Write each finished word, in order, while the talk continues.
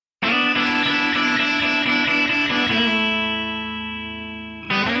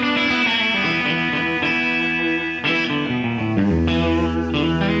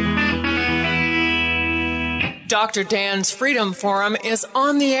Dr. Dan's Freedom Forum is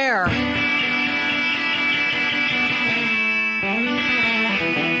on the air.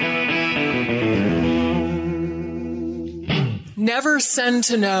 Never send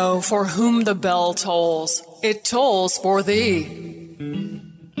to know for whom the bell tolls. It tolls for thee.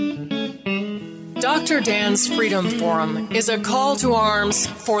 Dr. Dan's Freedom Forum is a call to arms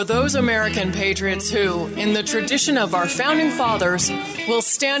for those American patriots who, in the tradition of our founding fathers, will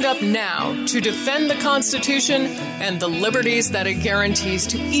stand up now to defend the Constitution and the liberties that it guarantees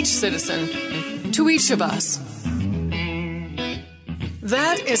to each citizen, to each of us.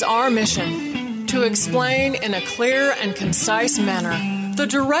 That is our mission, to explain in a clear and concise manner the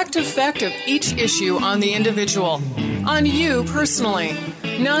direct effect of each issue on the individual, on you personally,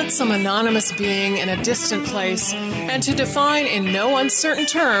 not some anonymous being in a distant place, and to define in no uncertain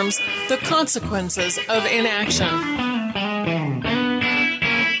terms the consequences of inaction.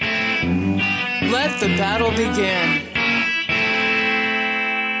 Let the battle begin.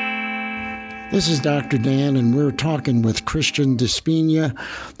 This is Dr. Dan, and we're talking with Christian Despina,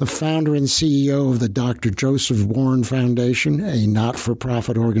 the founder and CEO of the Dr. Joseph Warren Foundation, a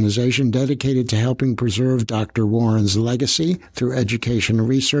not-for-profit organization dedicated to helping preserve Dr. Warren's legacy through education and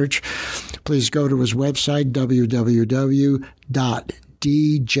research. Please go to his website, www.djwf.org.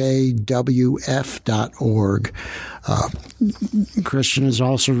 Christian has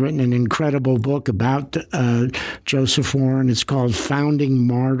also written an incredible book about Joseph Warren. It's called Founding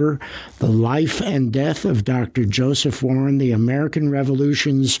Martyr, The Life and Death of Dr. Joseph Warren, the American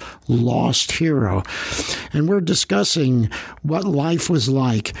Revolution's Lost Hero. And we're discussing what life was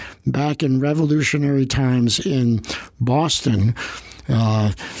like back in revolutionary times in Boston.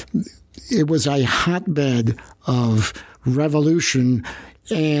 It was a hotbed of revolution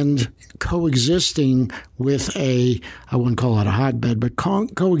and coexisting with I wouldn't call it a hotbed, but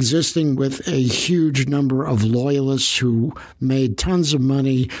coexisting with a huge number of loyalists who made tons of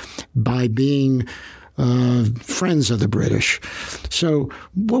money by being friends of the British. So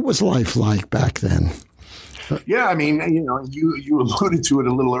what was life like back then? Yeah, I mean, you alluded to it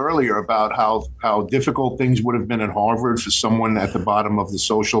a little earlier about how difficult things would have been at Harvard for someone at the bottom of the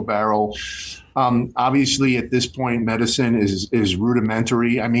social barrel. Obviously, at this point, medicine is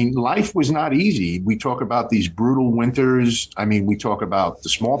rudimentary. I mean, life was not easy. We talk about these brutal winters. I mean, we talk about the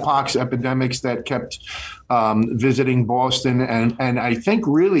smallpox epidemics that kept visiting Boston. And I think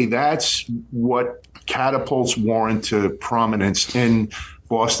really that's what catapults Warren to prominence in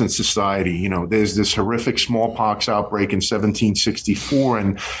Boston society. There's this horrific smallpox outbreak in 1764,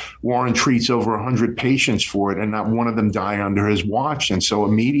 and Warren treats over 100 patients for it, and not one of them die under his watch. And so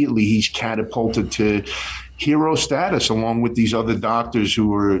immediately he's catapulted to hero status along with these other doctors who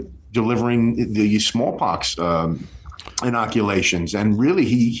were delivering the smallpox inoculations. And really,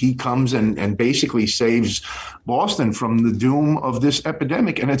 he comes and basically saves Boston from the doom of this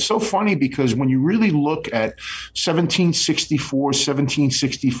epidemic. And it's so funny because when you really look at 1764,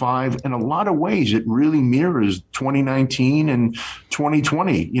 1765, in a lot of ways, it really mirrors 2019 and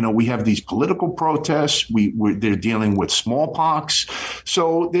 2020. We have these political protests. They're dealing with smallpox.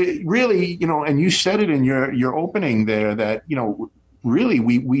 So they really, and you said it in your opening there that, really,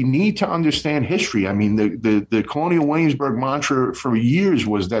 we need to understand history. I mean, the Colonial Williamsburg mantra for years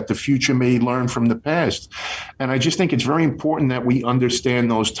was that the future may learn from the past. And I just think it's very important that we understand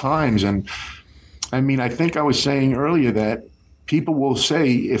those times. And I mean, I think I was saying earlier that people will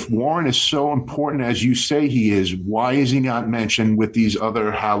say, if Warren is so important as you say he is, why is he not mentioned with these other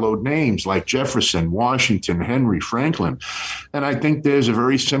hallowed names like Jefferson, Washington, Henry, Franklin? And I think there's a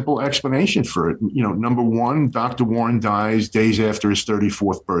very simple explanation for it. Number one, Dr. Warren dies days after his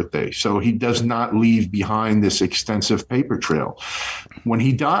 34th birthday. So he does not leave behind this extensive paper trail. When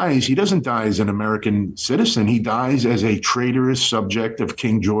he dies, he doesn't die as an American citizen. He dies as a traitorous subject of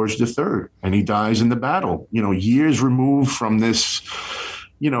King George III, and he dies in the battle, years removed from this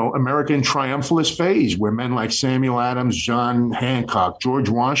American triumphalist phase where men like Samuel Adams, John Hancock, George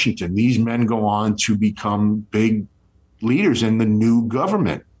Washington, these men go on to become big leaders in the new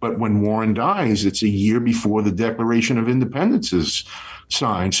government. But when Warren dies, it's a year before the Declaration of Independence is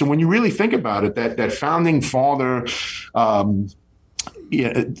signed. So when you really think about it, that founding father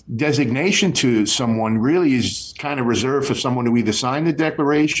designation to someone really is kind of reserved for someone who either signed the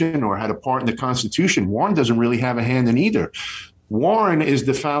Declaration or had a part in the Constitution. Warren doesn't really have a hand in either. Warren is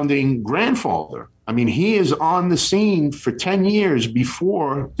the founding grandfather. I mean, he is on the scene for 10 years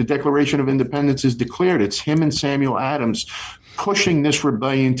before the Declaration of Independence is declared. It's him and Samuel Adams pushing this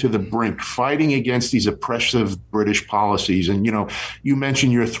rebellion to the brink, fighting against these oppressive British policies. And, you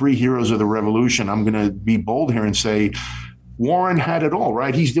mentioned your three heroes of the revolution. I'm going to be bold here and say Warren had it all,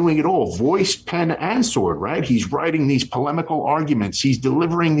 right? He's doing it all, voice, pen, and sword, right? He's writing these polemical arguments. He's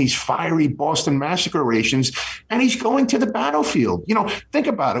delivering these fiery Boston Massacre orations, and he's going to the battlefield. Think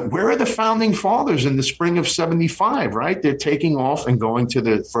about it. Where are the founding fathers in the spring of 75, right? They're taking off and going to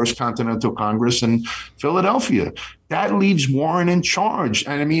the First Continental Congress in Philadelphia. That leaves Warren in charge.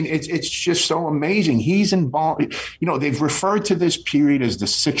 And I mean, it's just so amazing. He's involved. They've referred to this period as the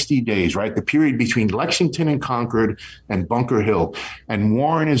 60 days, right? The period between Lexington and Concord and Bunker Hill. And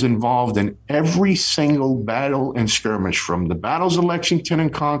Warren is involved in every single battle and skirmish, from the battles of Lexington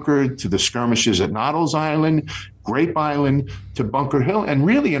and Concord to the skirmishes at Noddle's Island, Grape Island, to Bunker Hill. And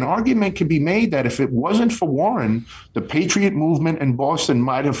really, an argument can be made that if it wasn't for Warren, the Patriot movement in Boston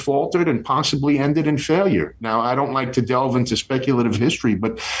might have faltered and possibly ended in failure. Now, I don't like to delve into speculative history,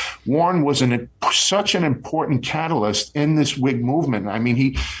 but Warren was such an important catalyst in this Whig movement. I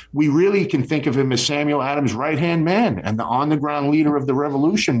mean, we really can think of him as Samuel Adams' right-hand man and the on-the-ground leader of the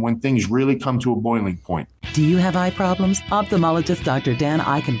revolution when things really come to a boiling point. Do you have eye problems? Ophthalmologist Dr. Dan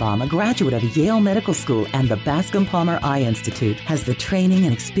Eichenbaum, a graduate of Yale Medical School and the Bascom Palmer Eye Institute, has the training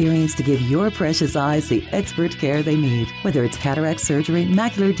and experience to give your precious eyes the expert care they need. Whether it's cataract surgery,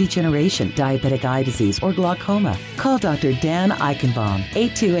 macular degeneration, diabetic eye disease, or glaucoma, call Dr. Dan Eichenbaum,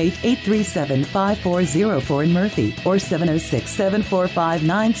 828-837-5404 in Murphy, or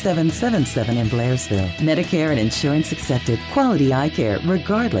 706-745-9777 in Blairsville. Medicare and insurance accepted. Quality eye care,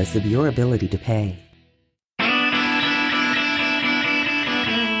 regardless of your ability to pay.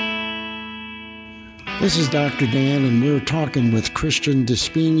 This is Dr. Dan, and we're talking with Christian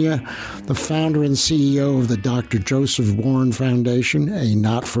Despina, the founder and CEO of the Dr. Joseph Warren Foundation, a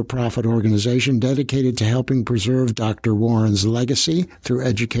not-for-profit organization dedicated to helping preserve Dr. Warren's legacy through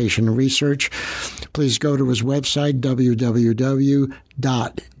education and research. Please go to his website, www.djwf.org.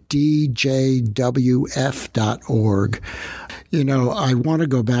 I want to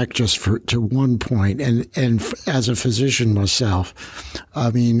go back just to one point, and as a physician myself,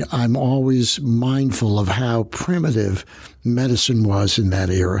 I mean, I'm always mindful of how primitive medicine was in that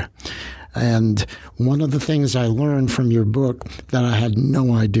era. And one of the things I learned from your book that I had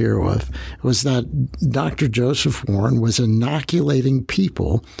no idea of was that Dr. Joseph Warren was inoculating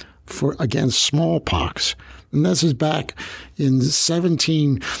people against smallpox. And this is back in the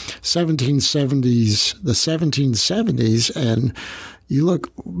 1770s, and you look,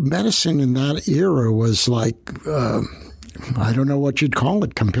 medicine in that era was like, I don't know what you'd call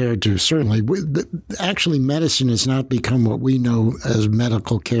it compared to, certainly. Actually, medicine has not become what we know as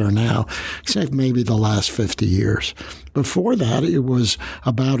medical care now, except maybe the last 50 years. Before that, it was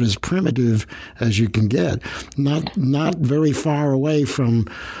about as primitive as you can get, not very far away from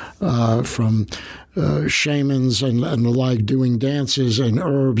shamans and the like doing dances and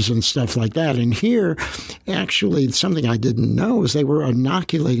herbs and stuff like that. And here, actually, something I didn't know is they were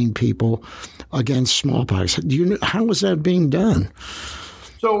inoculating people against smallpox. How was that being done?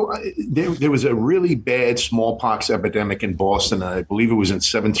 So there was a really bad smallpox epidemic in Boston. I believe it was in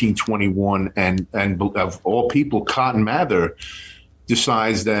 1721. And of all people, Cotton Mather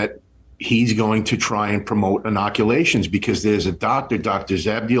decides that he's going to try and promote inoculations because there's a doctor, Dr.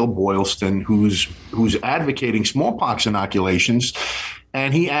 Zabdiel Boylston, who's advocating smallpox inoculations.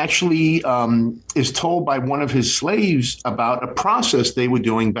 And he actually is told by one of his slaves about a process they were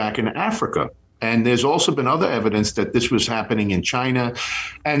doing back in Africa. And there's also been other evidence that this was happening in China.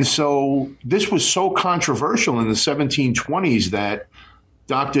 And so this was so controversial in the 1720s that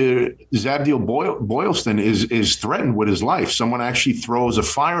Dr. Zabdiel Boylston is threatened with his life. Someone actually throws a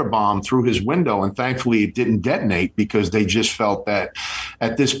firebomb through his window, and thankfully it didn't detonate because they just felt that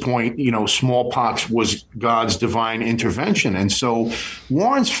at this point, smallpox was God's divine intervention. And so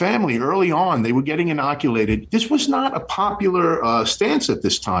Warren's family early on, they were getting inoculated. This was not a popular stance at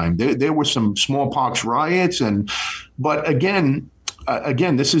this time. There were some smallpox riots, but again,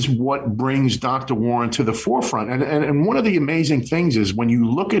 this is what brings Dr. Warren to the forefront. And one of the amazing things is when you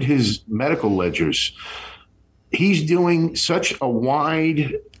look at his medical ledgers, he's doing such a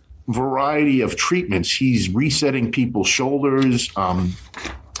wide variety of treatments. He's resetting people's shoulders.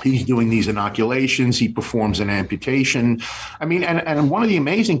 He's doing these inoculations. He performs an amputation. I mean, and one of the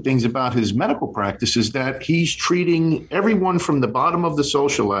amazing things about his medical practice is that he's treating everyone from the bottom of the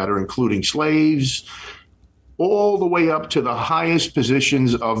social ladder, including slaves, all the way up to the highest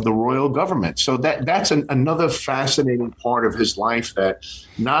positions of the royal government. So that's another fascinating part of his life, that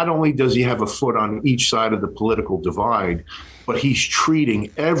not only does he have a foot on each side of the political divide, but he's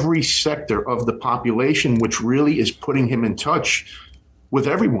treating every sector of the population, which really is putting him in touch with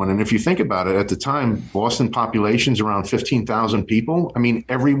everyone. And if you think about it, at the time, Boston population's around 15,000 people. I mean,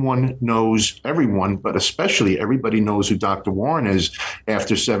 everyone knows everyone, but especially everybody knows who Dr. Warren is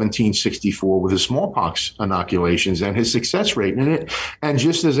after 1764 with his smallpox inoculations and his success rate in it. And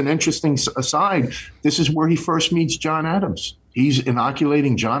just as an interesting aside, this is where he first meets John Adams. He's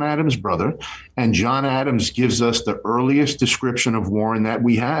inoculating John Adams' brother, and John Adams gives us the earliest description of Warren that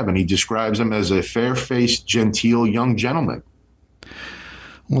we have, and he describes him as a fair-faced, genteel young gentleman.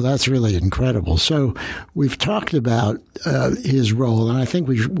 Well, that's really incredible. So we've talked about his role, and I think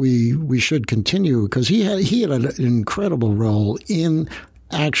we should continue because he had an incredible role in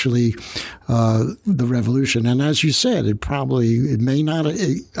actually the revolution. And as you said, it may not,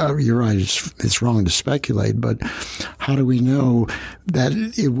 you're right, it's wrong to speculate, but how do we know that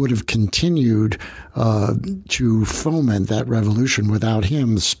it would have continued to foment that revolution without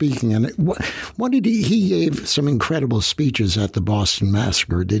him speaking? And what did he gave some incredible speeches at the Boston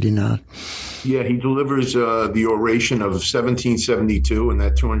Massacre, did he not? Yeah, he delivers the oration of 1772, and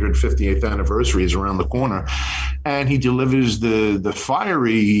that 258th anniversary is around the corner. And he delivers the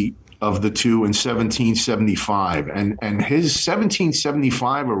fiery of the two in 1775. And his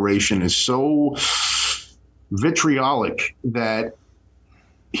 1775 oration is so vitriolic that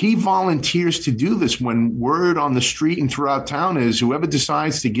he volunteers to do this when word on the street and throughout town is whoever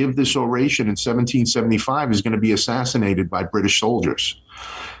decides to give this oration in 1775 is going to be assassinated by British soldiers.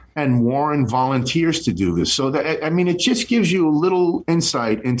 And Warren volunteers to do this. So that, I mean, it just gives you a little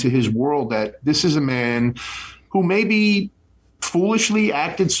insight into his world that this is a man who maybe foolishly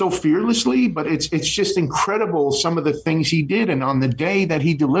acted so fearlessly, but it's just incredible some of the things he did. And on the day that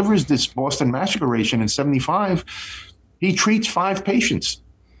he delivers this Boston Massacre oration in 75, he treats 5 patients.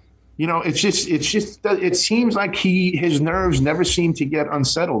 You know, it seems like his nerves never seem to get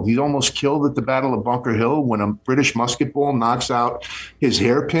unsettled. He's almost killed at the Battle of Bunker Hill when a British musket ball knocks out his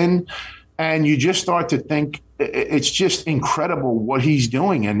hairpin. And you just start to think it's just incredible what he's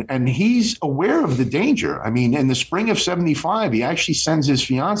doing. And he's aware of the danger. I mean, in the spring of 75, he actually sends his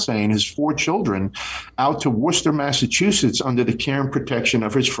fiancée and his 4 children out to Worcester, Massachusetts under the care and protection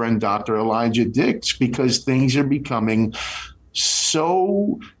of his friend, Dr. Elijah Dix, because things are becoming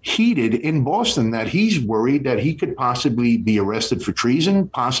so heated in Boston that he's worried that he could possibly be arrested for treason,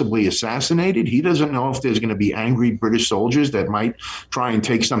 possibly assassinated. He doesn't know if there's going to be angry British soldiers that might try and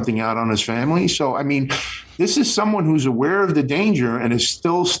take something out on his family. So, I mean, this is someone who's aware of the danger and is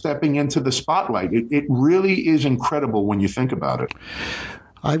still stepping into the spotlight. It really is incredible when you think about it.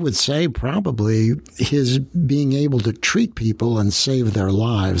 I would say probably his being able to treat people and save their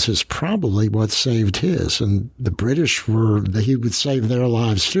lives is probably what saved his. And the British he would save their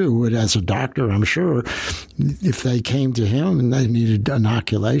lives too. And as a doctor, I'm sure if they came to him and they needed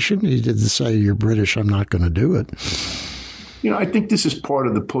inoculation, he didn't say, "You're British, I'm not going to do it." You know, I think this is part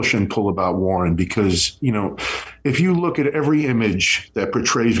of the push and pull about Warren because, you know, if you look at every image that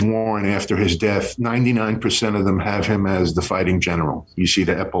portrays Warren after his death, 99% of them have him as the fighting general. You see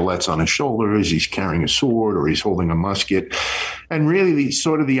the epaulettes on his shoulders, he's carrying a sword or he's holding a musket. And really,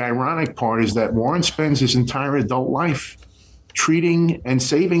 the ironic part is that Warren spends his entire adult life treating and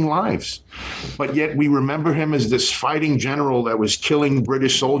saving lives. But yet we remember him as this fighting general that was killing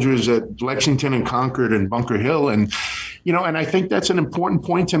British soldiers at Lexington and Concord and Bunker Hill. And, you know, and I think that's an important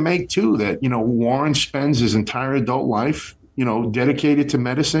point to make too, that, you know, Warren spends his entire adult life, you know, dedicated to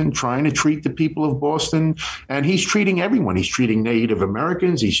medicine, trying to treat the people of Boston. And he's treating everyone. He's treating Native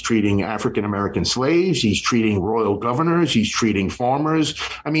Americans. He's treating African-American slaves. He's treating royal governors. He's treating farmers.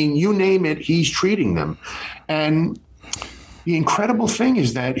 I mean, you name it, he's treating them. And the incredible thing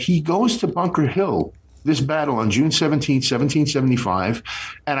is that he goes to Bunker Hill, this battle on June 17, 1775.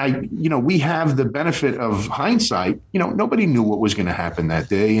 And we have the benefit of hindsight. You know, nobody knew what was going to happen that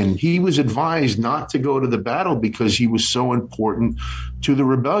day. And he was advised not to go to the battle because he was so important to the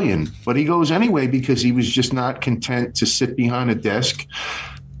rebellion. But he goes anyway because he was just not content to sit behind a desk.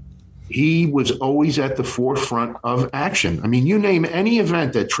 He was always at the forefront of action. I mean, you name any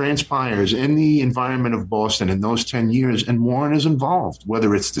event that transpires in the environment of Boston in those 10 years, and Warren is involved,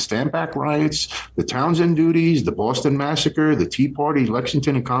 whether it's the Stamp Act riots, the Townsend duties, the Boston Massacre, the Tea Party,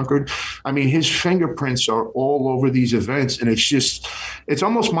 Lexington and Concord. I mean, his fingerprints are all over these events, and it's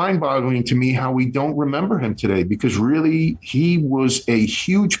almost mind-boggling to me how we don't remember him today, because really he was a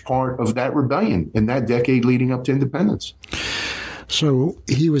huge part of that rebellion in that decade leading up to independence. So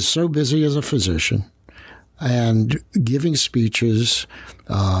he was so busy as a physician and giving speeches,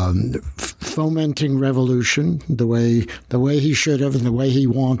 fomenting revolution the way he should have and the way he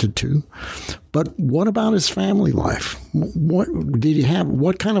wanted to. But what about his family life? What did he have?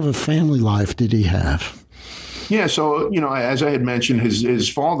 What kind of a family life did he have? Yeah, so, as I had mentioned, his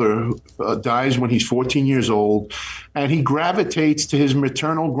father dies when he's 14 years old, and he gravitates to his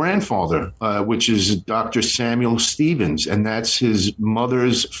maternal grandfather, which is Dr. Samuel Stevens, and that's his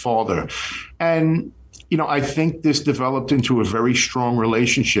mother's father. And I think this developed into a very strong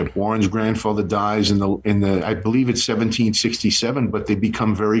relationship. Warren's grandfather dies in the I believe it's 1767, but they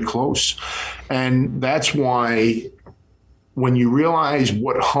become very close. And that's why when you realize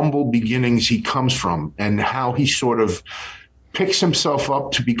what humble beginnings he comes from and how he sort of picks himself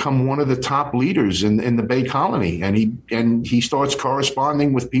up to become one of the top leaders in the Bay Colony. And he starts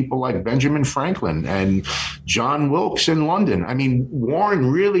corresponding with people like Benjamin Franklin and John Wilkes in London. I mean, Warren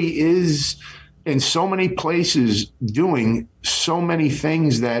really is in so many places doing so many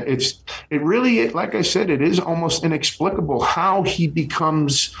things that it really, like I said, it is almost inexplicable how he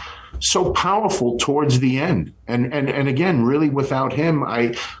becomes so powerful towards the end. And again, really without him,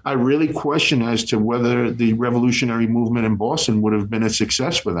 I really question as to whether the revolutionary movement in Boston would have been a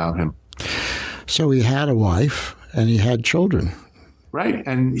success without him. So he had a wife and he had children. Right.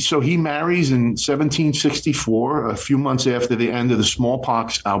 And so he marries in 1764, a few months after the end of the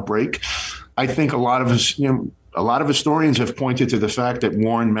smallpox outbreak. I think a lot of historians have pointed to the fact that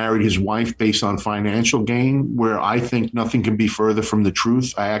Warren married his wife based on financial gain, where I think nothing can be further from the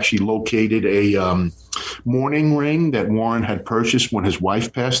truth. I actually located a mourning ring that Warren had purchased when his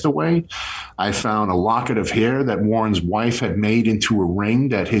wife passed away. I found a locket of hair that Warren's wife had made into a ring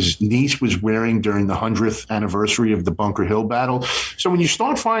that his niece was wearing during the 100th anniversary of the Bunker Hill battle. So when you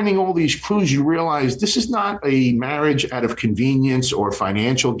start finding all these clues, you realize this is not a marriage out of convenience or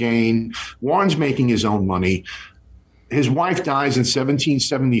financial gain. Warren's making his own money. His wife dies in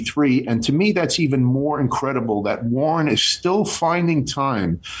 1773, and to me, that's even more incredible that Warren is still finding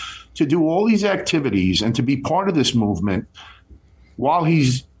time to do all these activities and to be part of this movement while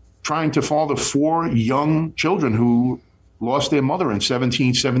he's trying to father 4 young children who lost their mother in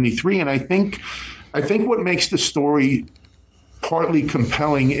 1773. And I think what makes the story partly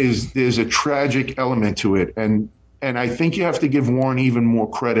compelling is there's a tragic element to it. And I think you have to give Warren even more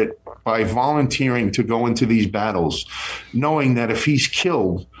credit by volunteering to go into these battles, knowing that if he's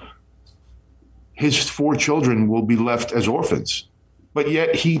killed, his 4 children will be left as orphans. But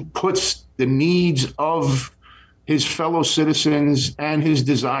yet he puts the needs of his fellow citizens and his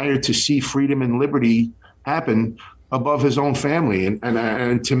desire to see freedom and liberty happen above his own family.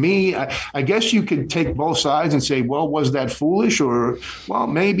 And to me, I guess you could take both sides and say, well, was that foolish? Or, well,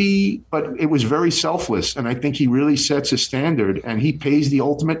 maybe, but it was very selfless. And I think he really sets a standard, and he pays the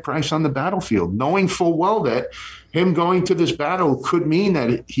ultimate price on the battlefield, knowing full well that him going to this battle could mean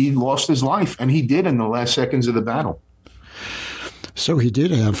that he lost his life. And he did in the last seconds of the battle. So he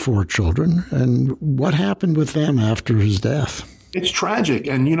did have 4 children. And what happened with them after his death? It's tragic.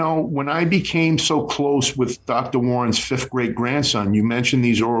 And, when I became so close with Dr. Warren's 5th great grandson, you mentioned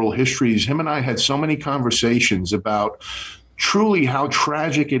these oral histories. Him and I had so many conversations about truly how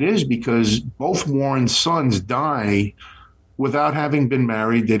tragic it is, because both Warren's sons die without having been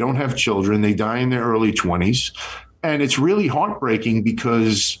married. They don't have children. They die in their early 20s. And it's really heartbreaking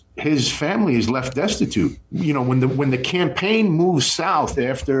because his family is left destitute. When the campaign moves south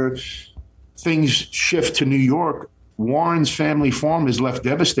after things shift to New York, Warren's family farm is left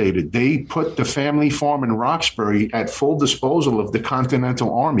devastated. They put the family farm in Roxbury at full disposal of the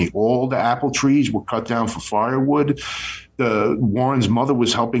Continental Army. All the apple trees were cut down for firewood. Warren's mother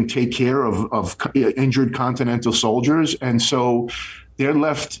was helping take care of injured Continental soldiers. And so they're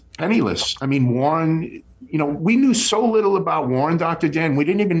left penniless. I mean, Warren, we knew so little about Warren, Dr. Dan, we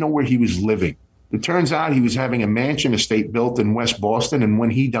didn't even know where he was living. It turns out he was having a mansion estate built in West Boston, and when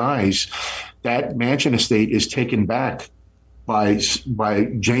he dies, that mansion estate is taken back by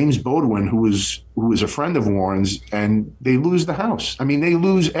James Bodwin, who was a friend of Warren's, and they lose the house. I mean, they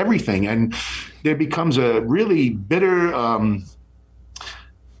lose everything, and there becomes a really bitter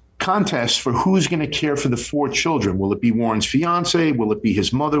contest for who's going to care for the 4 children. Will it be Warren's fiance? Will it be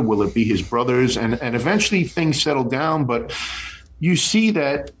his mother? Will it be his brothers? And eventually things settle down, but you see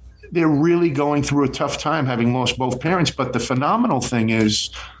that they're really going through a tough time having lost both parents. But the phenomenal thing is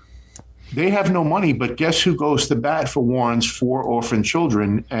they have no money, but guess who goes to bat for Warren's 4 orphan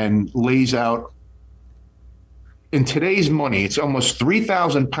children and lays out, in today's money, it's almost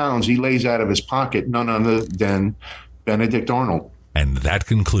 3,000 pounds he lays out of his pocket, none other than Benedict Arnold. And that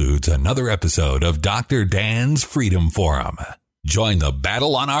concludes another episode of Dr. Dan's Freedom Forum. Join the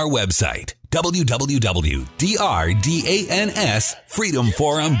battle on our website,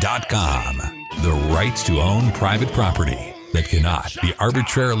 www.drdansfreedomforum.com. The right to own private property that cannot be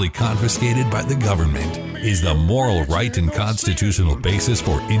arbitrarily confiscated by the government is the moral right and constitutional basis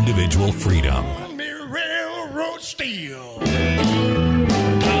for individual freedom. steel.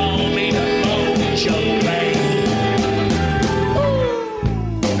 Call me the mojo man.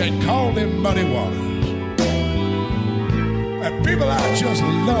 And call them muddy waters. And people, I just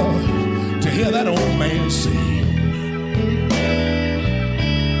love to hear that old man sing.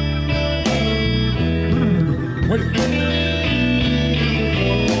 Wait.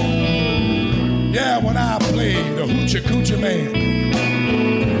 Yeah, when I play the Hoochie Coochie Man,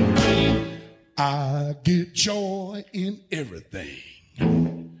 I get joy in everything.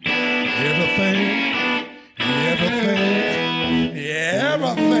 Everything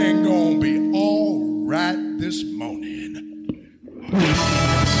gonna be all right this morning.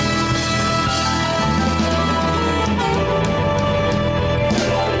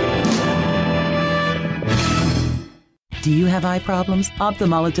 Do you have eye problems?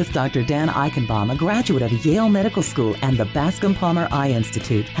 Ophthalmologist Dr. Dan Eichenbaum, a graduate of Yale Medical School and the Bascom Palmer Eye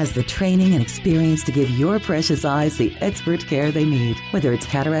Institute, has the training and experience to give your precious eyes the expert care they need. Whether it's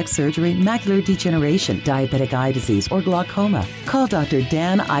cataract surgery, macular degeneration, diabetic eye disease, or glaucoma, call Dr.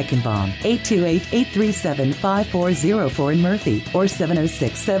 Dan Eichenbaum, 828-837-5404 in Murphy, or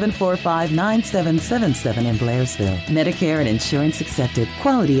 706-745-9777 in Blairsville. Medicare and insurance accepted.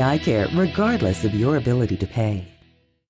 Quality eye care, regardless of your ability to pay.